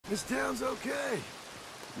This town's okay.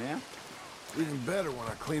 Yeah? Even better when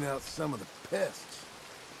I clean out some of the pests.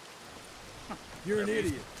 You're an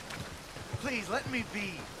idiot. Please, let me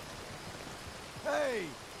be. Hey,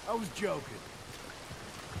 I was joking.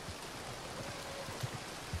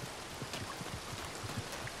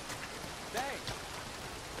 Thanks.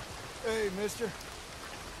 Hey, mister.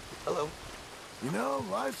 Hello. You know,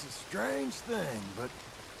 life's a strange thing, but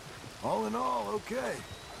all in all, okay.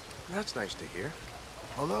 That's nice to hear.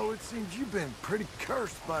 Although it seems you've been pretty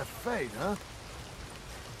cursed by fate, huh?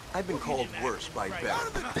 I've been called worse by better. Out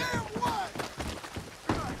of the damn way!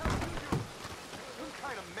 Some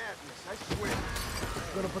kind of madness, I swear.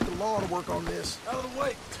 Gonna put the law to work on this. Out of the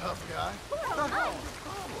way, tough guy. What the hell's the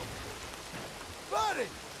problem? Buddy!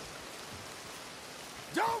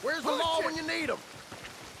 Don't Where's the law when you need them?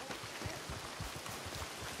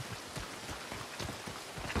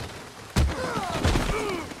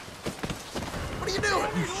 What are you doing?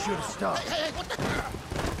 You should have stopped. Hey, what the hell?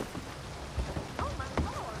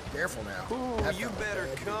 Careful now. Ooh, you better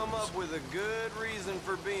come up with a good reason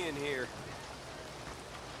for being here.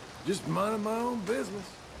 Just minding my own business.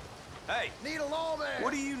 Hey, Need a lawman.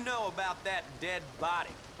 what do you know about that dead body?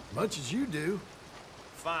 Much as you do.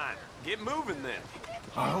 Fine, get moving then.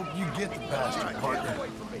 I hope you get the bastard, partner.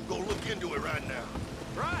 Go look into it right now.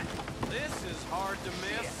 Right, this is hard to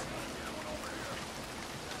miss.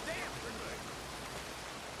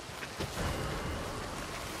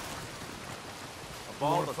 Of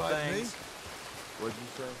all wanna the fight me? things... What'd you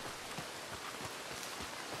say?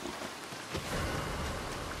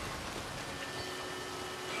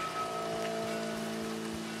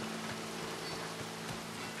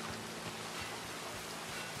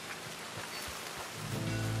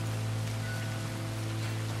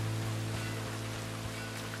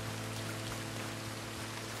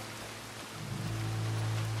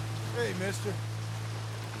 Hey, mister.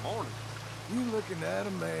 Morning. You looking at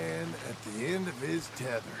a man at the end of his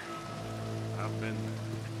tether. I've been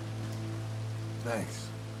there. Thanks.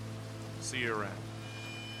 See you around.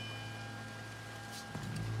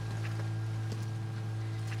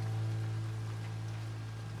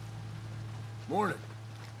 Morning.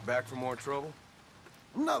 Back for more trouble?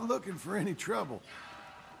 I'm not looking for any trouble.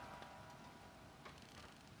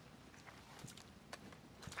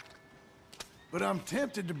 But I'm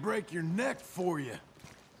tempted to break your neck for you.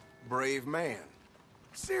 Brave man.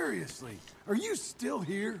 Seriously, are you still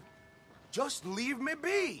here? Just leave me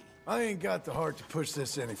be. I ain't got the heart to push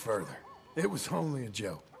this any further. It was only a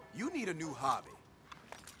joke. You need a new hobby.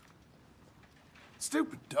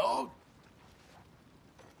 Stupid dog.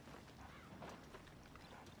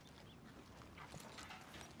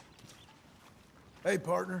 Hey,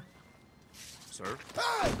 partner. Sir?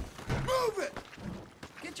 Hey! Move it!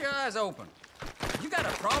 Get your eyes open. You got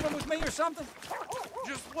a problem with me or something?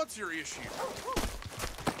 Just what's your issue?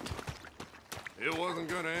 It wasn't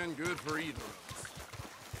gonna end good for either of us.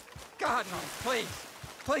 God, no, please.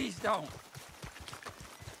 Please don't.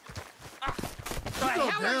 What the go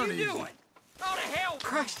hell down are you easy. doing? Oh, the hell!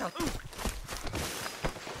 Christ, Damn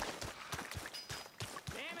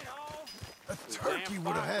it all! A turkey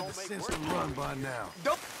would have had the sense to run by now.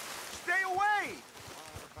 Don't stay away.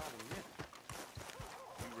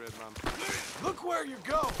 You read my... Look where you're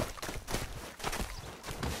going.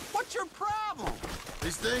 What's your problem?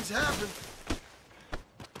 These things happen.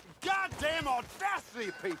 Goddamn audacity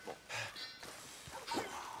of people.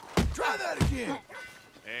 Try that again.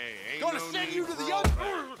 Hey, ain't Gonna no send need you to for the all other.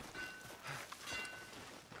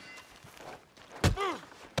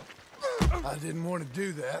 that. I didn't want to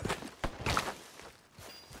do that.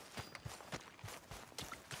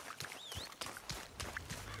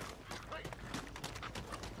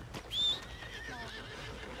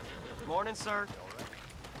 Morning, sir.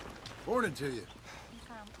 Morning to you.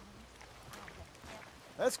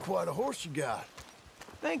 That's quite a horse you got.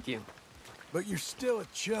 Thank you. But you're still a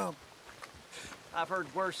chump. I've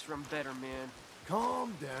heard worse from better men.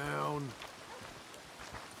 Calm down.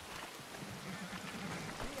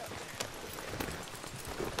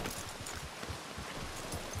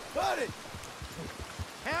 Buddy!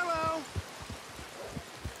 Hello.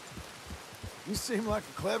 You seem like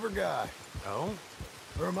a clever guy. Oh?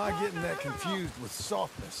 Or am I getting that confused with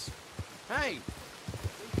softness? Hey.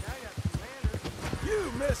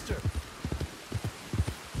 You, mister!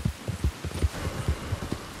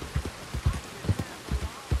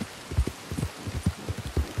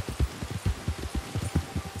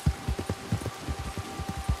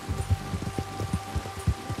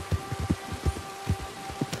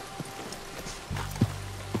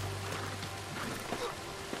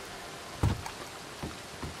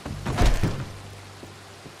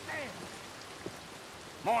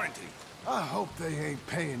 Morning. warranty. I hope they ain't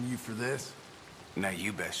paying you for this. Now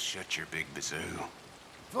you best shut your big bazoo.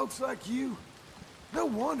 Folks like you, no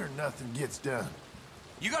wonder nothing gets done.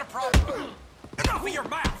 You got a problem? Enough of your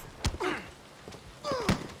mouth!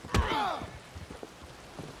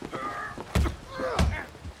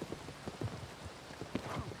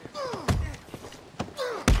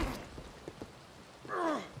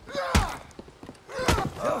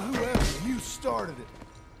 Tell whoever you started it.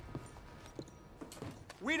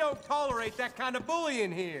 We don't tolerate that kind of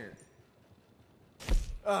bullying here.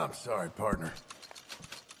 I'm sorry, partner.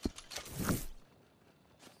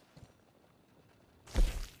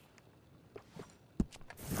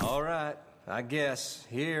 All right, I guess.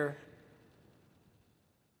 Here.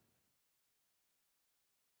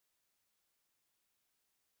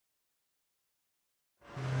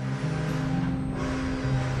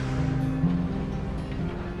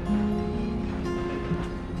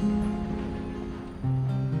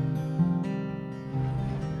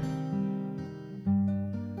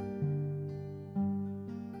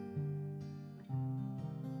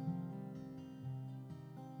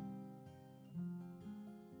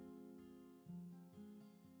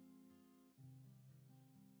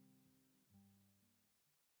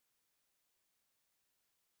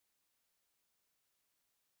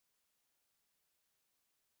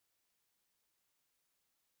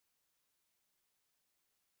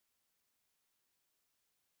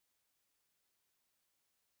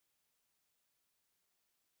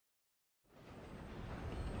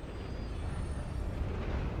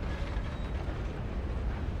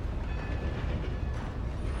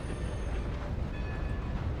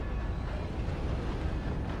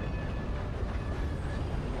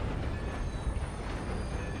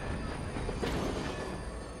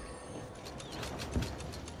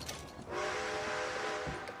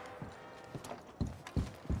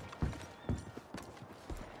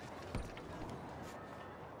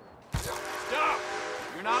 Stop!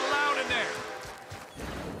 You're not allowed in there!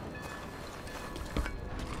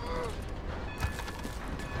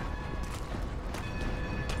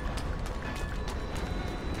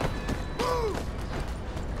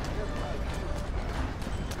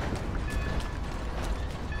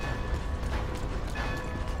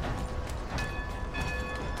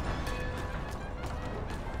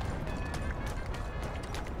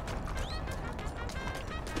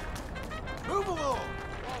 Move along!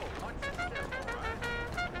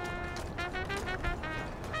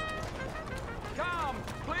 Come,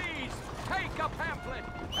 please, take a pamphlet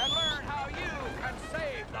and learn how you can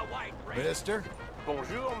save the white race. Mister,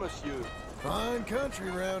 Bonjour, monsieur. fine country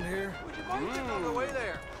around here. Would you mind getting on the way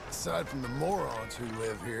there? Aside from the morons who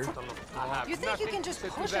live here. You think you can just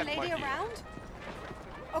push a lady around?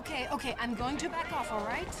 Okay, okay, I'm going to back off, all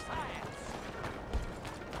right?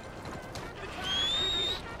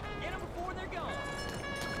 Get them before they're gone.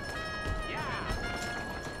 Yeah.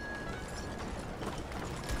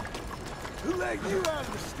 Who let you out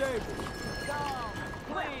of the stable? Come,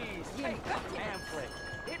 please, take a pamphlet.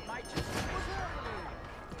 It might just...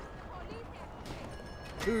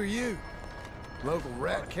 Who are you? Local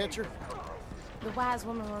rat catcher? The wise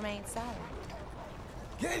woman remains silent.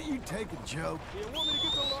 Can't you take a joke? You want me to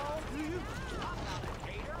get the law, do you? I'm not a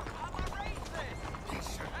hater, I'm a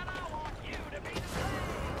racist. And I want you to be the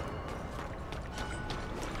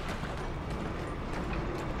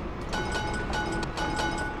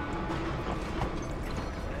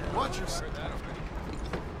Watch your...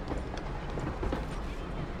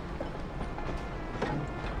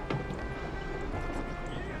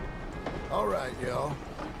 All right, y'all.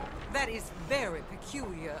 That is very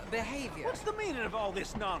peculiar behavior. What's the meaning of all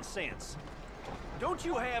this nonsense? Don't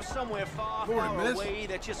you have somewhere far, Morning, far miss. away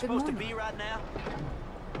that you're supposed to be right now?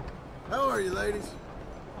 How are you, ladies?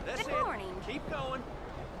 That's Good it. morning. Keep going.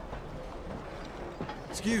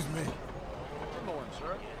 Excuse me. Good morning,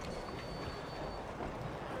 sir.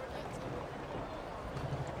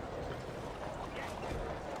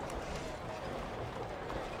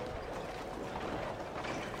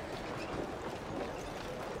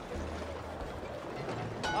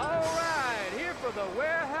 All right, here for the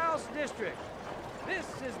warehouse district. This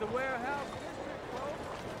is the warehouse district, folks.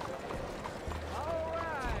 All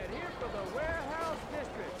right, here for the warehouse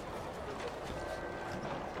district.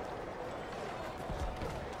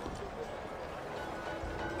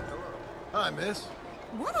 Hi, miss.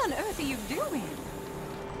 What on earth are you doing?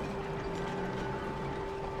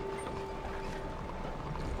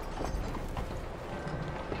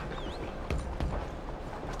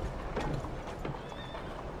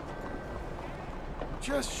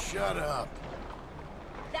 Just shut up.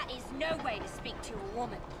 That is no way to speak to a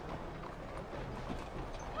woman.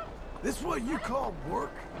 This what you call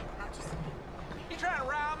work?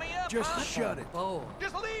 Just shut it. Boy.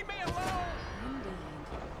 Just leave me alone!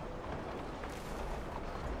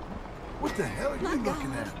 What the hell are you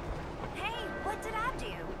looking at? Hey, what did I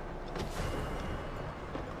do?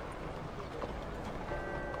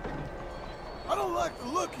 I don't like the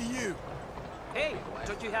look of you. Hey,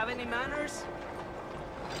 don't you have any manners?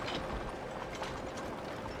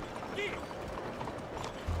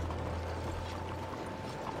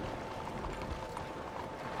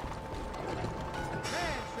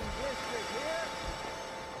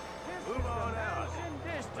 Move on out.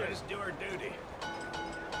 Let's do our duty.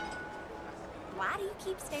 Why do you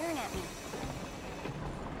keep staring at me?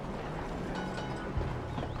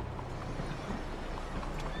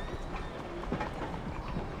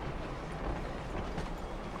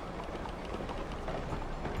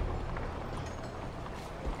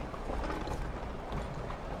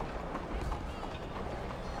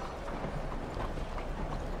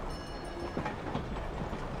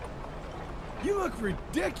 You look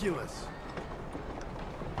ridiculous.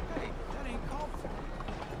 Hey, that ain't called for.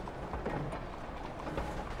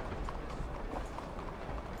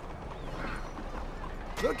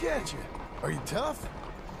 Look at you. Are you tough?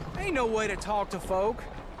 Ain't no way to talk to folk.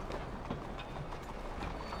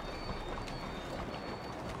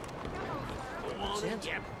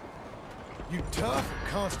 You tough or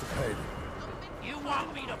constipated? You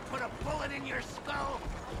want me to put a bullet in your skull?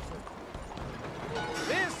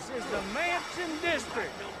 This is the Mansion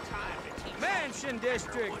District. Mansion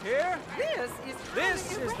District here.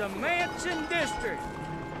 This is the Mansion District.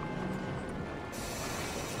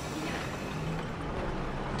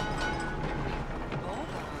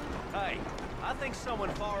 Hey, I think someone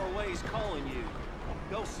far away is calling you.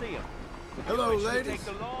 Go see him. Hello, You should ladies. take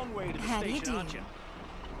the long way to the How do you station, do? aren't you?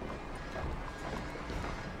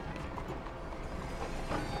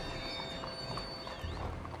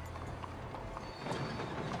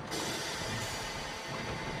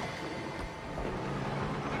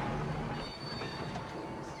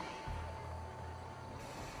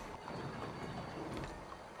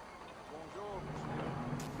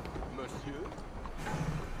 Monsieur?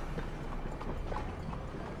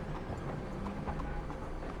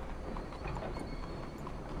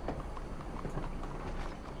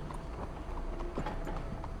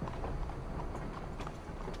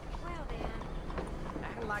 Well, Dan.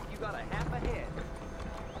 Acting like you got a half a head.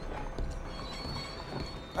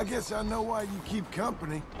 I guess I know why you keep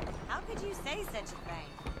company. How could you say such a thing?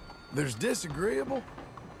 There's disagreeable,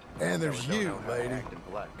 and there's you, lady.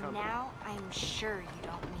 Now I'm sure you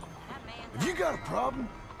don't mean that. Man, Have you got a problem?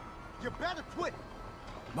 You better quit!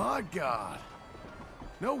 My God.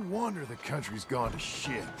 No wonder the country's gone to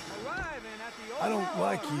shit. Arriving at the old I don't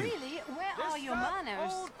like you. Really? Where are your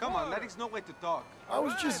manners? Come on, ladies, no way to talk. I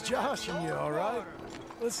was just joshing you, all right?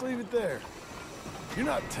 Let's leave it there. You're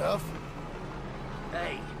not tough.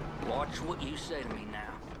 Hey, watch what you say to me now.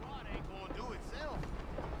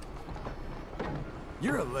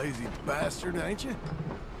 You're a lazy bastard, ain't you?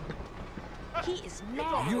 he is Are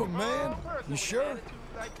mad. you a man? You sure?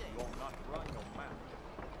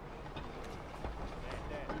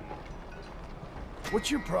 What's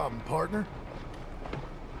your problem, partner?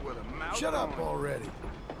 Shut up already.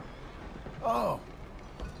 Oh,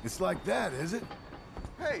 it's like that, is it?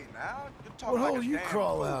 Hey, now, you talk What like hole a you damn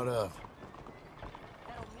crawl fool. out of?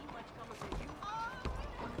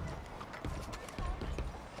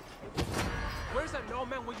 Where's that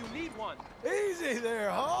lawman when you need one? Easy there,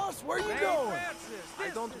 hoss. Where you St. going? Francis. I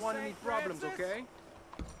This don't is want St. any problems, Francis. okay?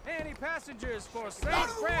 Any passengers for St. Out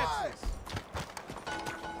of the way! Francis?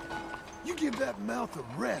 You give that mouth a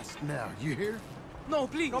rest now, you hear? No,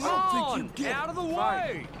 please. Come on, think you get out it. of the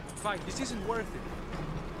way. Fine, this isn't worth it.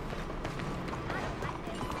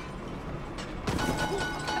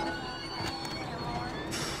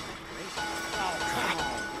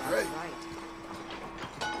 Great.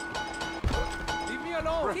 Leave me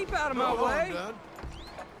alone. Keep out of my No harm way. done.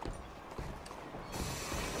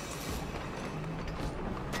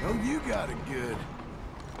 Oh, you got it good.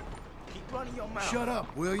 Keep running your mouth. Shut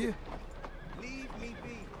up, will you? Leave me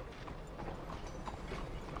be.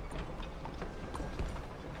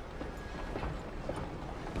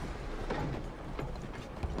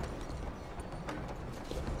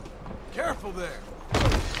 Careful there.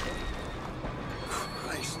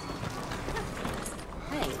 Christ.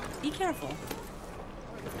 Hey, be careful.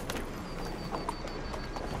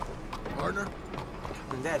 Partner?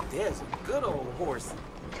 And that there's a good old horse.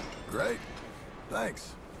 Great.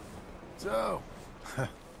 Thanks. So,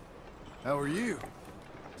 how are you?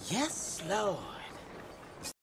 Yes, Lord.